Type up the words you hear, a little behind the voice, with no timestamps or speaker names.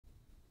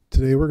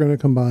Today we're going to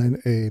combine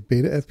a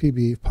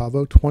BetaFPV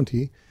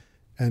Pavo20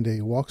 and a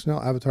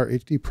Walksnail Avatar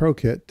HD Pro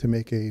kit to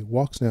make a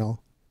Walksnail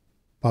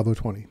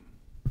Pavo20.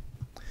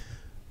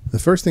 The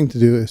first thing to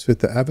do is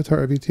fit the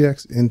Avatar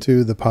VTX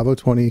into the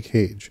Pavo20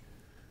 cage.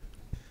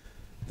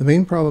 The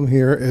main problem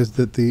here is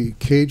that the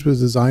cage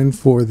was designed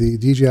for the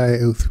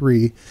DJI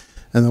 03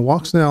 and the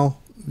Walksnail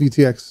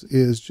VTX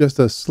is just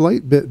a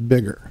slight bit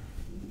bigger.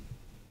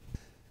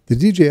 The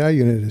DJI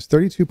unit is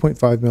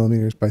 32.5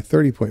 millimeters by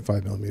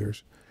 30.5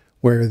 millimeters,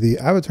 where the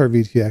Avatar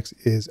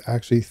VTX is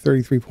actually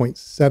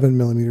 33.7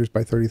 millimeters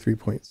by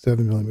 33.7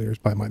 millimeters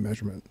by my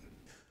measurement.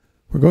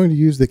 We're going to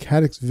use the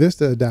Caddx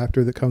Vista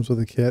adapter that comes with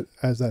the kit,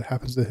 as that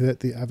happens to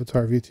hit the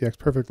Avatar VTX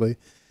perfectly.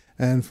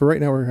 And for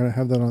right now, we're going to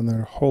have that on there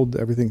to hold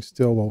everything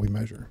still while we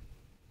measure.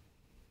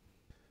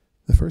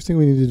 The first thing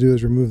we need to do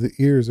is remove the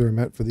ears that are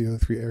meant for the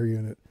 03 air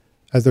unit,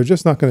 as they're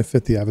just not going to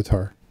fit the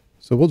Avatar.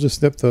 So we'll just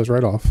snip those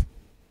right off.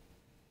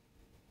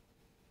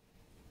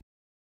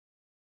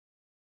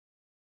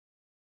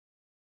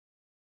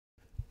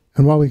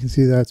 And while we can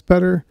see that's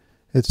better,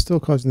 it's still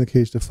causing the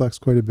cage to flex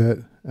quite a bit,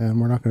 and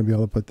we're not going to be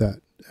able to put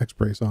that X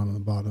brace on the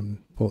bottom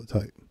and pull it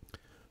tight.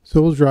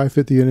 So we'll dry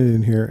fit the unit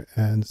in here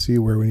and see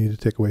where we need to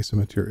take away some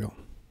material.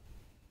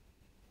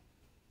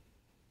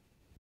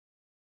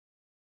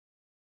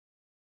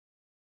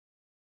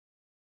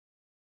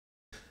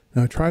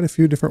 Now I tried a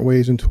few different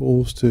ways and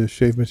tools to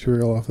shave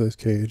material off of this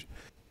cage.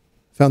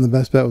 Found the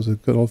best bet was a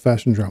good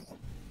old-fashioned Dremel.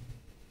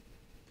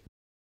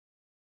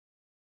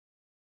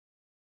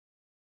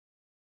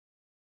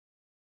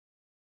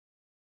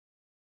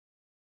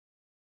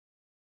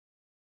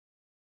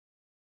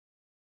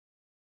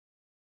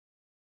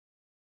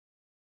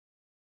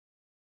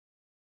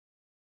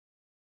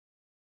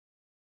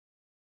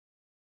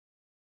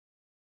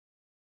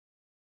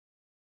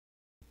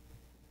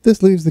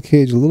 This leaves the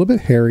cage a little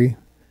bit hairy,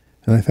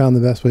 and I found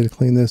the best way to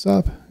clean this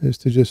up is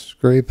to just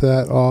scrape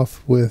that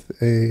off with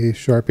a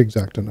sharp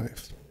X-Acto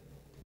knife.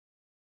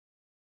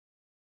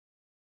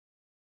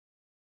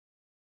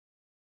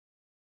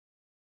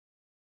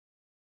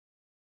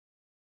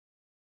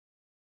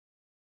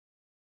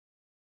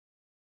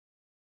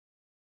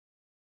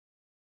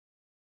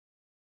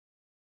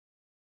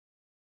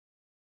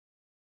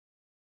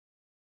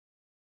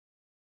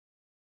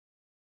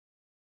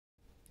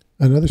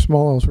 Another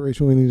small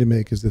alteration we need to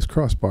make is this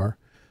crossbar.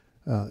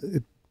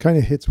 It kind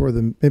of hits where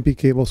the MIPI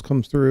cables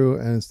comes through,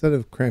 and instead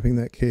of cramping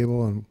that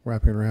cable and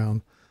wrapping it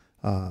around,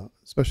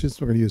 especially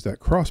since we're going to use that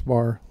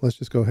crossbar, let's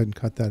just go ahead and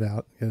cut that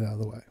out and get it out of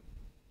the way.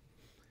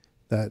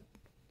 That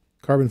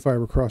carbon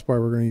fiber crossbar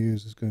we're going to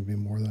use is going to be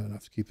more than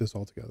enough to keep this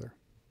all together.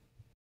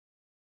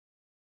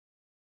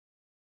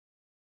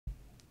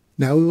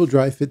 Now we will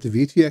dry fit the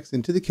VTX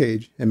into the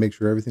cage and make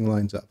sure everything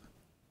lines up.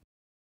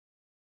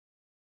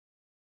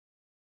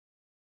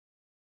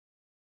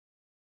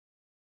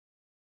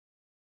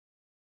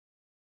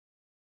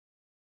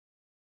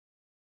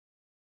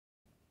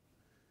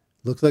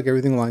 Looks like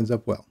everything lines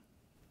up well.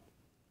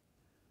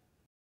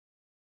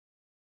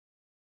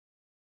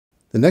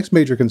 The next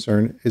major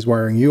concern is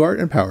wiring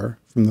UART and power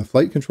from the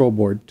flight control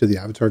board to the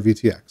Avatar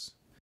VTX.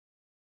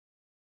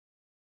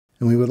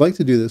 And we would like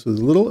to do this with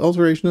as little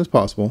alteration as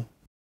possible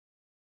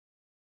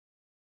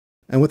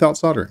and without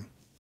soldering.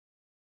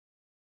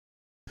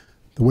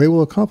 The way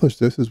we'll accomplish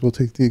this is we'll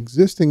take the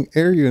existing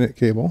air unit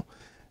cable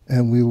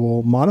and we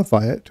will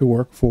modify it to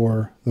work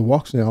for the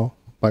Walksnail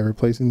by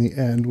replacing the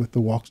end with the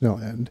Walksnail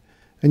end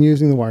and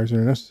using the wires that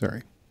are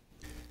necessary.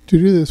 To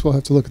do this, we'll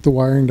have to look at the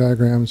wiring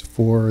diagrams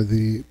for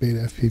the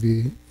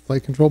BetaFPV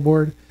flight control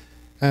board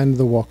and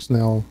the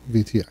Walksnail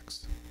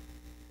VTX.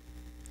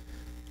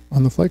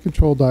 On the flight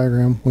control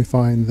diagram, we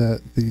find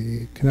that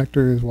the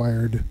connector is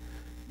wired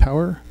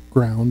power,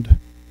 ground,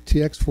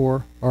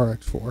 TX4,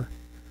 RX4.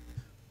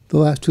 The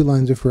last two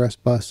lines are for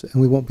S-bus,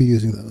 and we won't be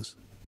using those.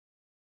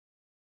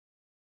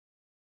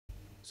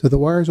 So the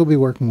wires we'll be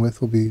working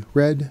with will be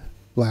red,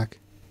 black,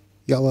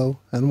 yellow,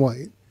 and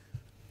white.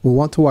 We'll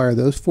want to wire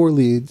those four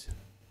leads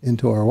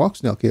into our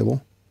Walksnail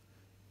cable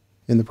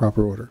in the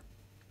proper order.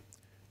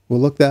 We'll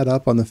look that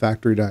up on the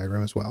factory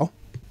diagram as well.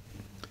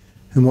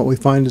 And what we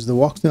find is the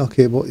Walksnail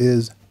cable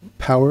is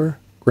power,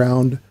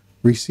 ground,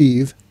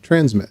 receive,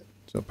 transmit.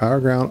 So power,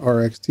 ground,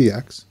 RX,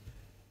 TX.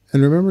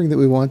 And remembering that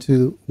we want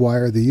to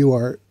wire the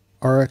UART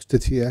RX to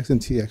TX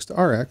and TX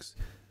to RX,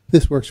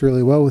 this works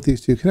really well with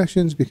these two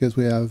connections because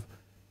we have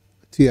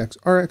TX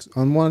RX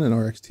on one and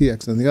RX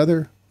TX on the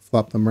other.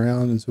 Flop them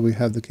around, and so we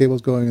have the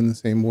cables going in the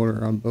same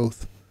order on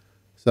both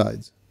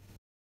sides.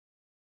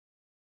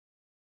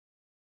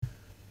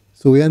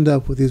 So we end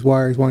up with these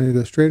wires wanting to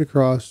go straight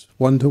across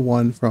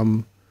one-to-one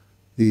from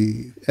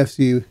the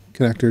FC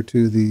connector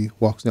to the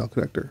Walksnail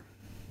connector.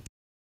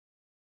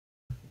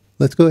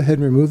 Let's go ahead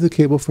and remove the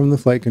cable from the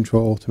flight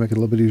control to make it a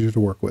little bit easier to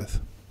work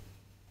with.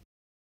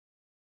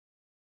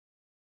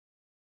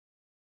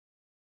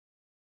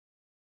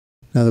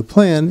 Now the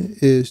plan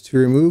is to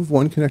remove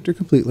one connector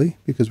completely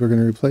because we're going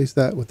to replace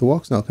that with the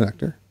Walksnail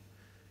connector.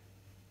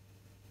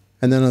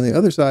 And then on the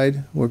other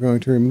side, we're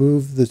going to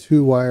remove the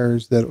two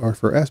wires that are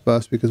for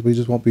S-Bus because we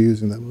just won't be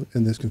using them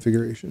in this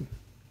configuration.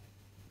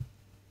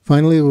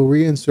 Finally, we'll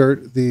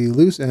reinsert the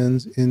loose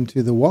ends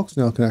into the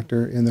Walksnail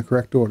connector in the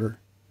correct order,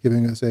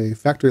 giving us a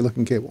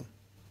factory-looking cable.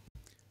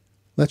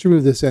 Let's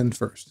remove this end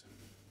first.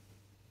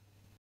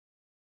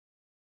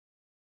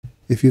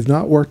 If you've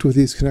not worked with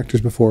these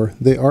connectors before,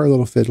 they are a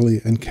little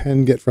fiddly and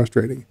can get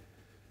frustrating.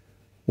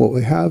 What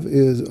we have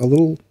is a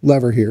little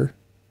lever here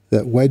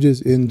that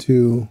wedges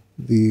into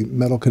the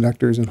metal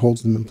connectors and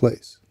holds them in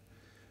place.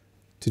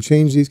 To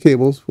change these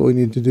cables, what we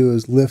need to do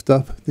is lift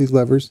up these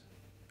levers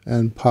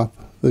and pop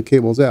the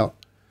cables out.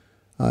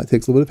 It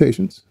takes a little bit of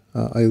patience.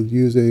 I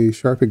use a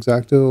sharp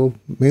X-Acto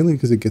mainly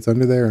because it gets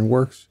under there and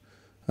works.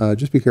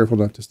 Just be careful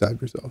not to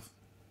stab yourself.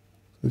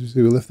 So as you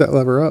see, we lift that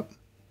lever up,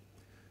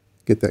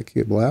 get that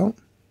cable out,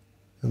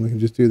 and we can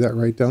just do that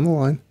right down the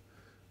line.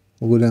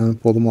 We'll go down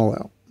and pull them all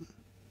out.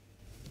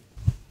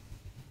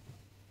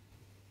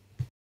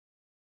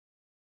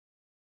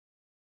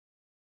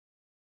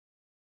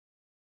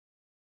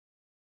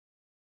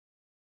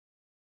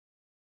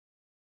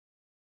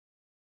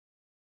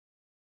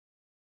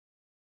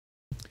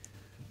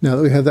 Now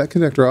that we have that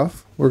connector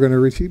off, we're going to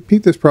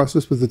repeat this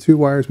process with the two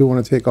wires we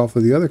want to take off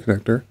of the other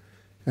connector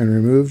and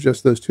remove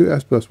just those two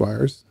S-Bus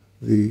wires,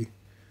 the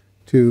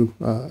two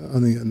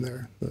on the end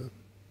there, the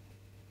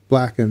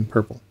black and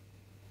purple.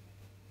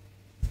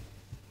 And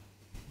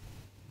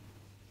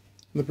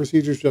the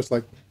procedure is just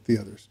like the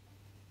others.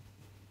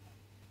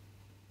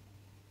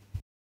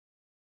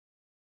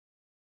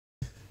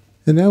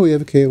 And now we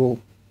have a cable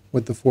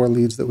with the 4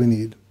 leads that we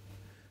need.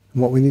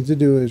 And what we need to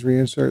do is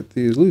reinsert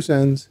these loose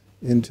ends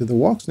into the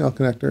Walksnail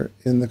connector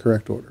in the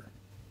correct order.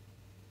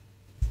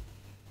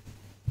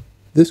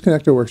 This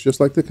connector works just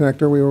like the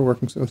connector we were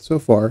working with so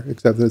far,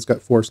 except that it's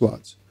got 4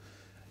 slots.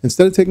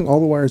 Instead of taking all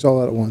the wires all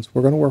out at once,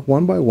 we're going to work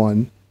one by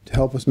one to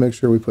help us make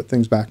sure we put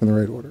things back in the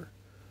right order.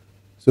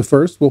 So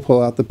first, we'll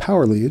pull out the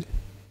power lead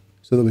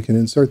so that we can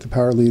insert the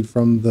power lead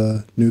from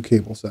the new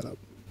cable setup.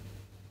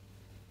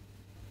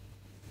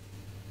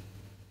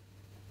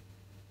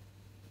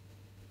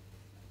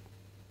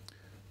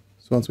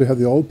 So once we have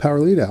the old power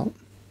lead out,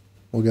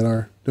 we'll get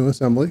our new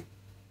assembly.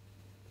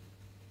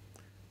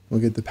 We'll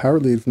get the power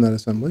lead from that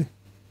assembly,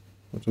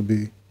 which will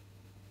be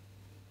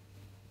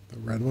the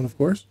red one, of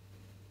course.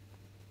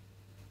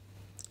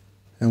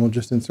 And we'll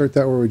just insert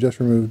that where we just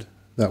removed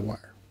that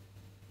wire.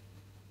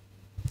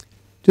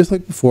 Just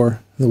like before,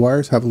 the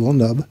wires have a little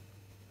nub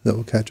that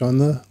will catch on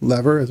the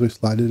lever as we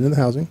slide it in the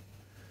housing.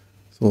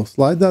 So we'll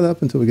slide that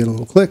up until we get a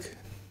little click,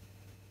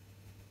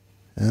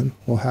 and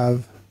we'll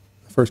have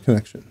the first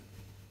connection.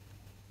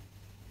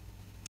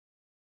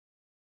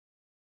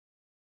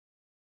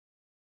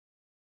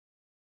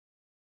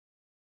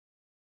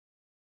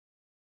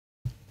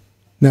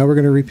 Now we're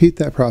going to repeat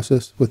that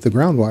process with the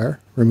ground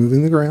wire,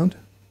 removing the ground.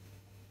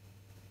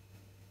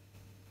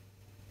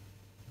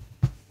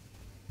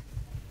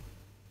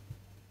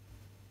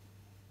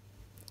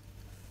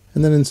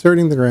 And then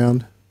inserting the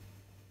ground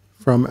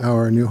from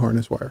our new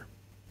harness wire.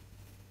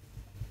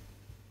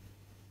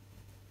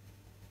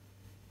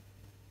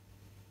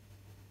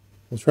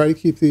 We'll try to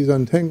keep these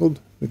untangled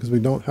because we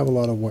don't have a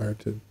lot of wire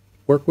to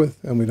work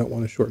with and we don't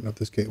want to shorten up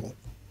this cable.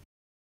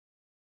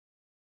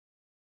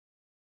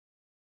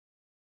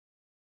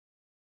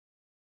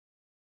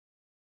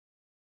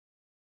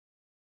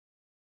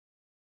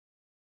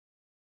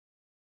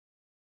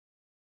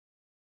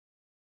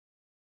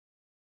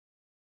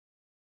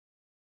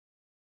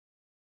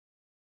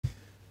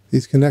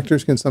 These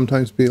connectors can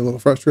sometimes be a little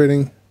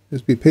frustrating.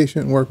 Just be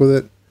patient and work with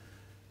it.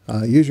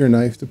 Use your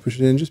knife to push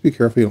it in. Just be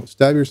careful you don't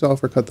stab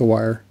yourself or cut the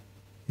wire.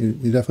 You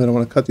definitely don't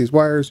want to cut these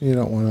wires, and you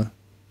don't want to,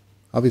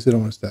 obviously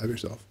don't want to stab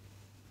yourself.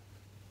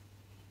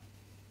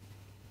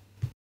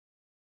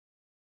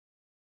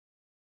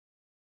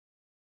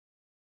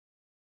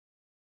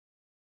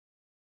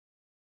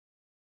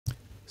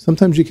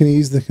 Sometimes you can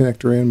ease the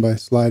connector in by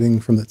sliding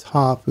from the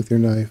top with your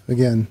knife.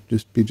 Again,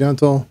 just be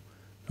gentle.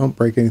 Don't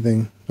break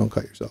anything. Don't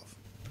cut yourself.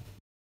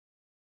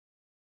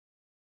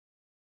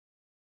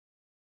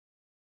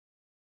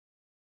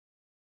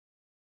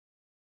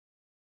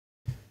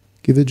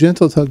 Give a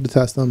gentle tug to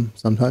test them.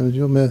 Sometimes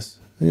you'll miss,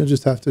 and you'll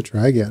just have to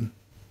try again.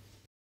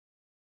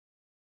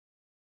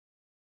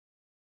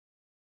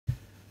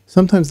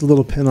 Sometimes the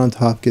little pin on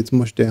top gets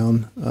mushed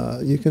down.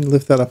 You can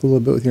lift that up a little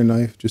bit with your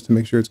knife just to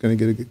make sure it's going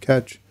to get a good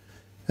catch,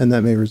 and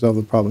that may resolve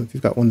the problem if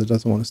you've got one that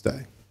doesn't want to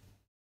stay.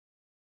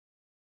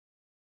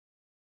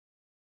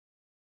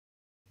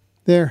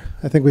 There,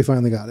 I think we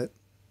finally got it.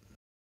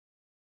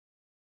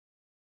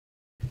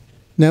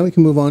 Now we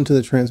can move on to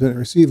the transmit and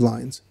receive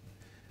lines.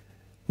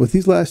 With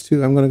these last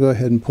two, I'm going to go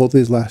ahead and pull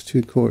these last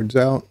two cords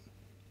out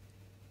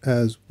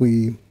as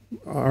we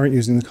aren't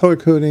using the color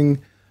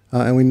coding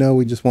and we know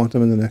we just want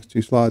them in the next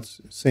 2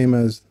 slots, same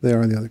as they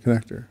are on the other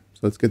connector. So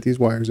let's get these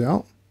wires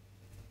out.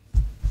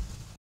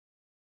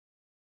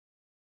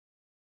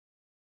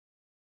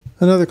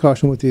 Another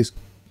caution with these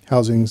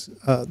housings,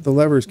 the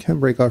levers can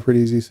break off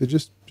pretty easy, so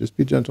just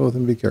be gentle with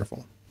them, be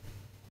careful.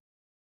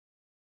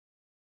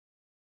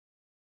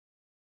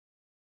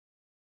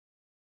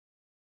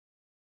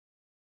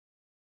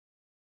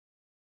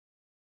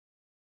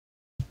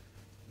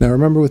 Now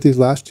remember, with these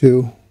last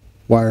two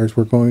wires,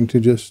 we're going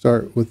to just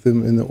start with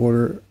them in the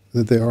order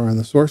that they are on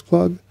the source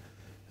plug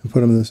and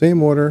put them in the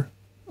same order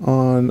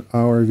on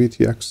our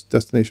VTX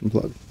destination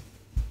plug.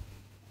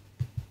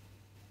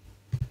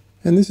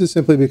 And this is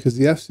simply because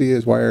the FC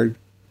is wired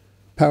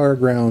power,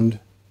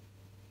 ground,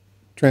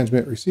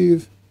 transmit,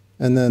 receive,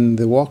 and then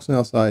the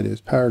Walksnail side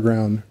is power,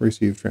 ground,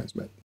 receive,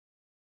 transmit.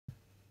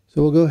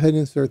 So we'll go ahead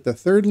and insert the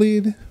third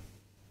lead.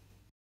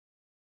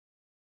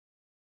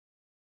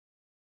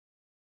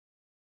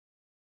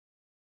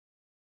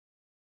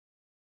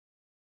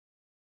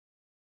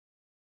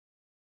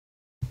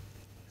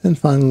 And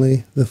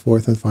finally, the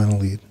fourth and final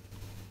lead.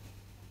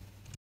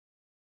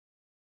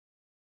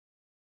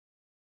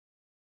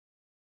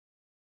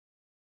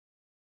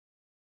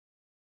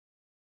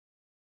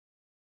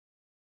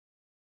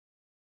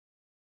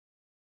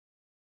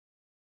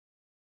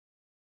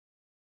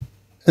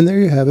 And there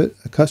you have it,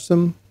 a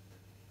custom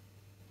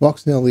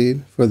Walksnail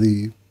lead for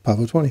the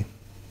Pavo20.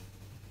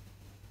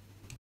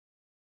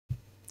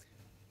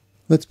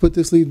 Let's put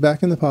this lead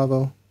back in the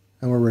Pavo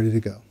and we're ready to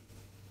go.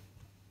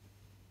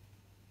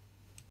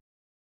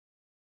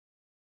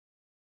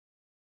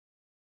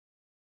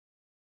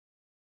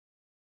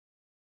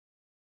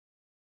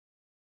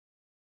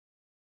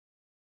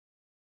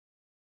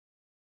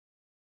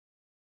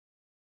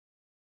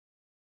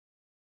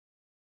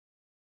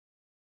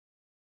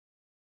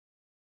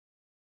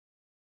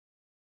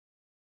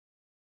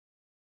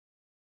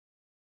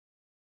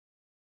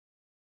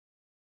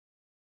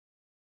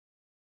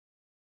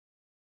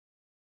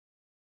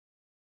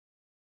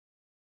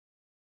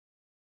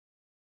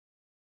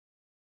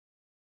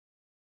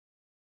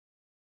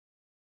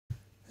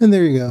 And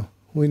there you go.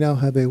 We now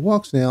have a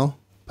Walksnail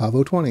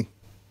Pavo20.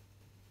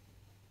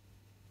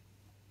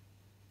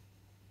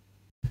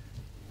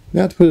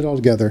 Now to put it all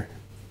together,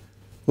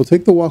 we'll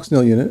take the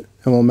Walksnail unit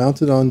and we'll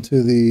mount it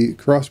onto the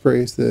cross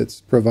brace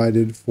that's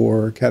provided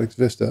for Caddx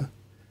Vista.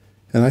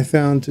 And I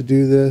found to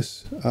do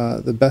this,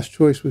 the best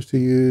choice was to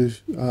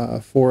use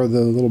 4 of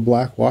the little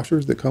black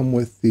washers that come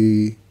with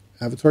the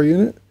Avatar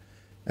unit,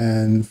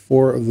 and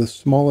 4 of the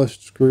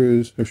smallest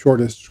screws, or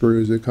shortest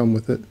screws that come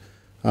with it,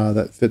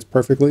 that fits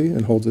perfectly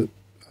and holds it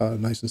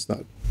nice and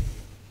snug.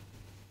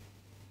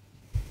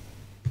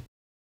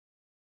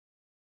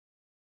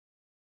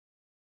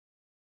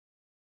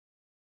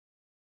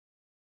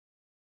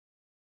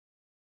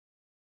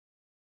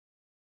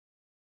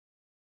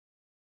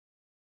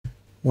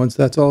 Once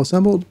that's all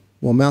assembled,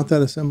 we'll mount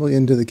that assembly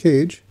into the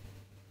cage.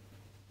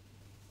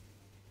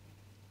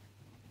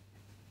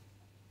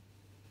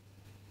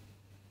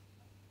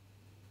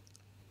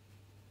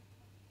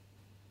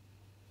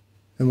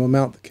 And we'll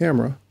mount the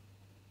camera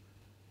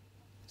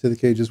to the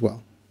cage as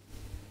well.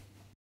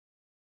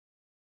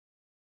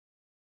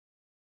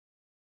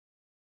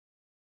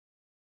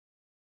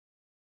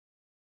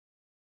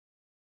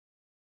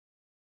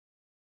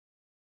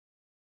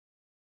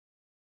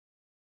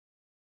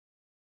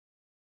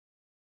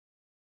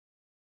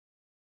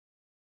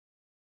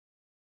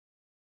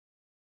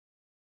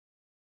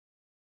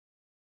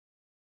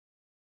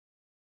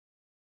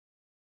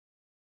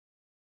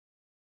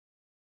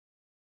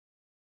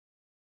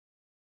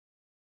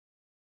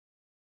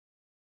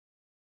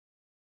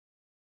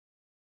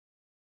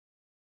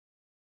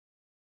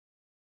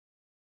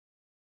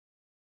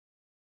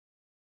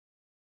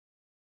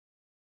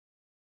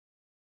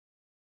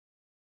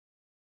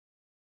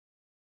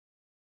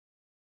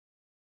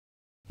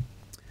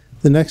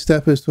 The next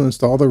step is to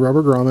install the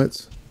rubber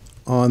grommets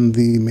on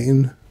the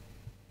main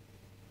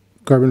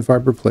carbon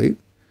fiber plate.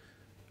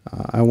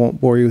 I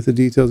won't bore you with the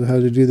details of how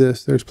to do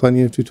this. There's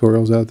plenty of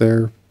tutorials out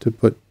there to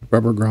put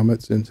rubber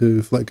grommets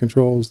into flight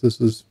controls.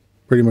 This is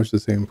pretty much the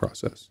same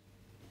process.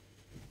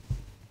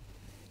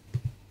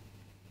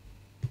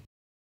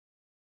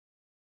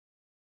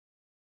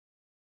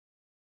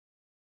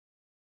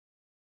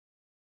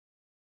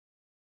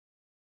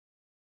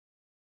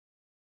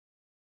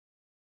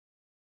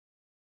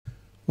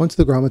 Once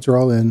the grommets are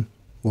all in,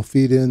 we'll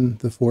feed in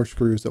the 4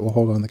 screws that will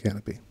hold on the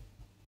canopy.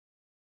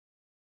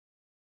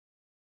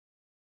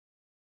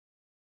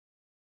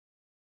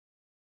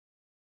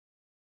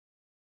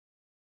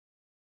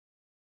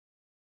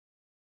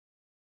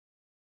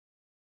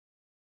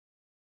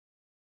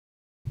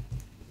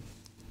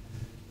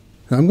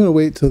 Now I'm going to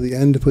wait till the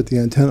end to put the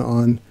antenna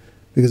on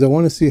because I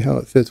want to see how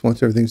it fits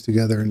once everything's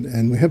together.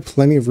 And we have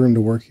plenty of room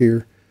to work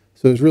here,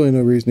 so there's really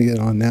no reason to get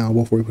it on now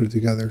before we put it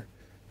together.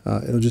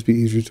 It'll just be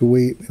easier to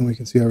wait and we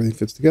can see how everything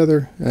fits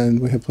together,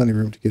 and we have plenty of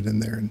room to get in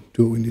there and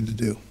do what we need to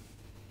do.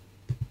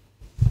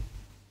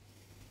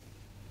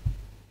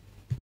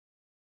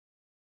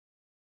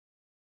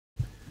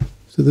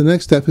 So the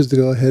next step is to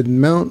go ahead and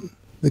mount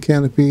the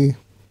canopy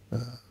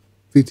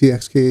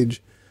VTX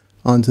cage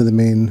onto the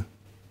main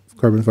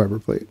carbon fiber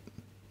plate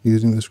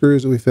using the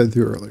screws that we fed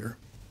through earlier.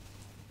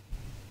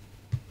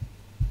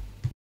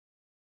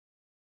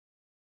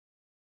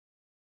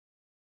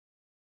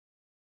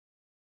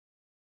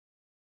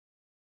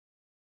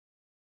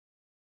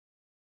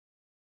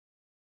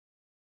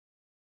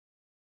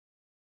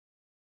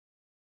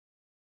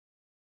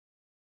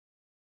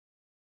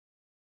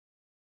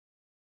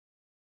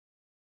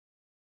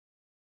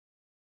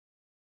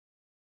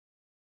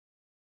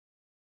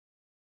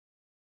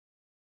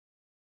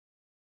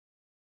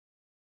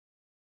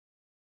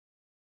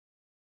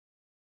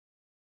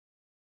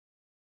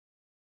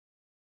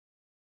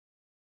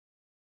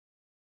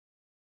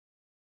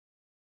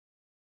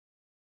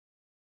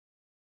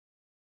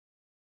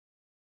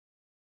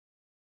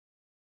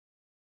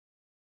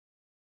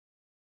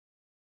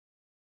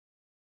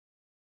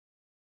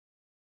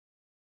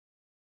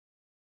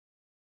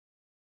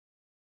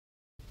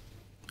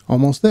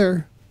 Almost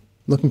there.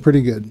 Looking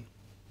pretty good.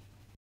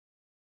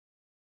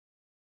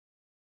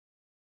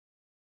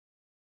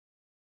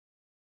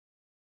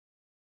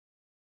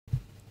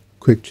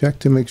 Quick check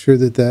to make sure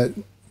that that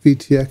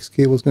VTX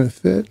cable is going to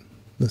fit.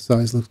 The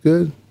size looks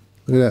good.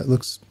 Look at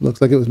that.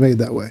 Looks like it was made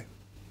that way.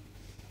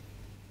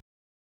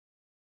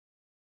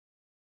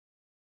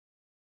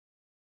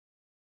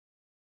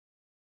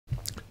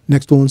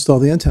 Next, we'll install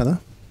the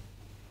antenna.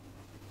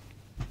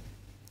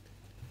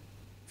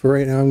 For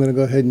right now, I'm going to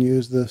go ahead and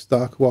use the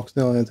stock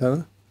Walksnail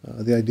antenna.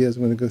 The idea is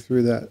I'm going to go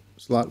through that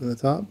slot in the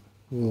top.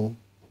 We'll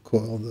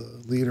coil the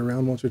lead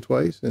around once or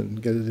twice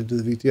and get it into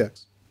the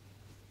VTX.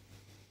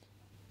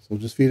 So we'll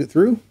just feed it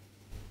through.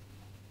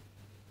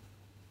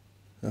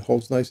 It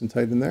holds nice and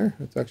tight in there.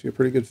 It's actually a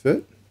pretty good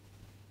fit.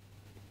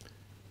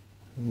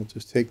 And we'll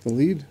just take the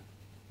lead.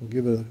 We'll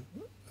give it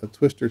a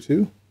twist or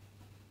two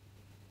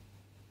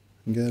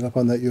and get it up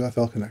on that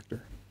UFL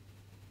connector.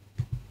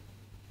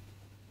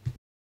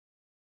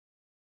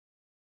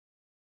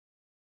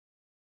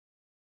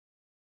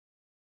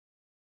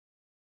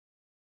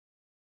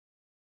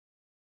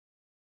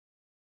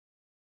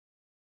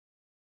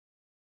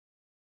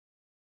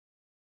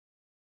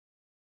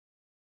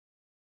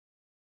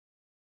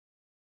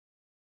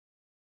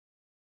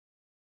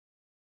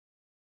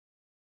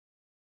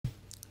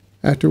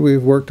 After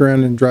we've worked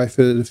around and dry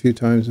fitted a few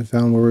times and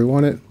found where we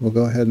want it, we'll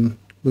go ahead and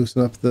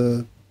loosen up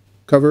the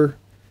cover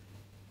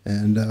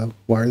and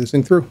wire this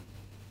thing through.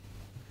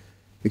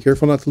 Be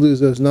careful not to lose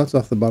those nuts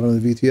off the bottom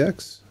of the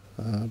VTX.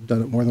 I've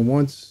done it more than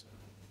once.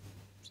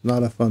 It's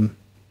not a fun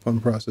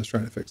process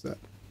trying to fix that.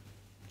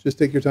 Just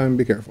take your time and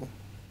be careful.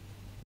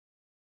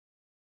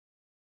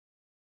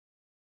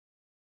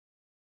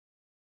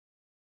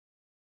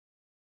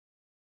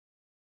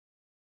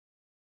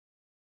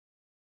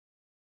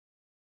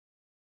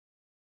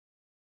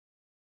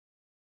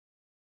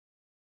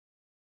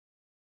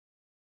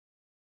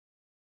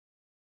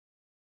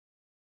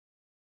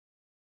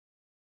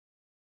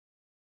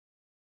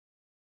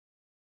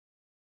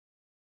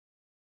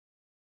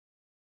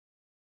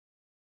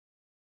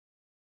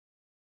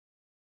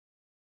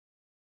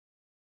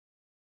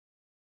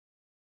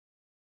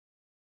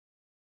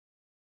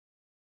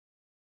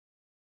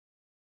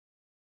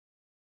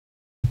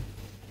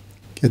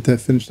 Get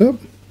that finished up,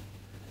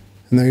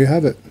 and there you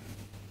have it.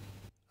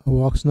 A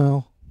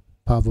Walksnail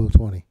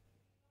Pavo20.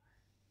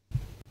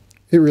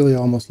 It really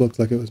almost looks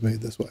like it was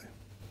made this way.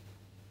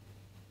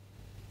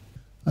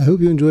 I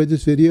hope you enjoyed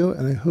this video,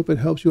 and I hope it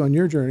helps you on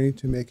your journey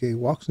to make a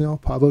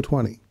Walksnail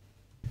Pavo20.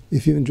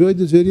 If you enjoyed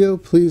this video,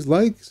 please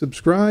like,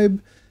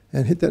 subscribe,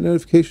 and hit that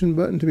notification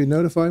button to be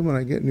notified when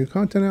I get new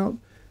content out.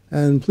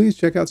 And please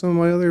check out some of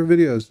my other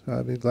videos.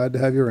 I'd be glad to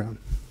have you around.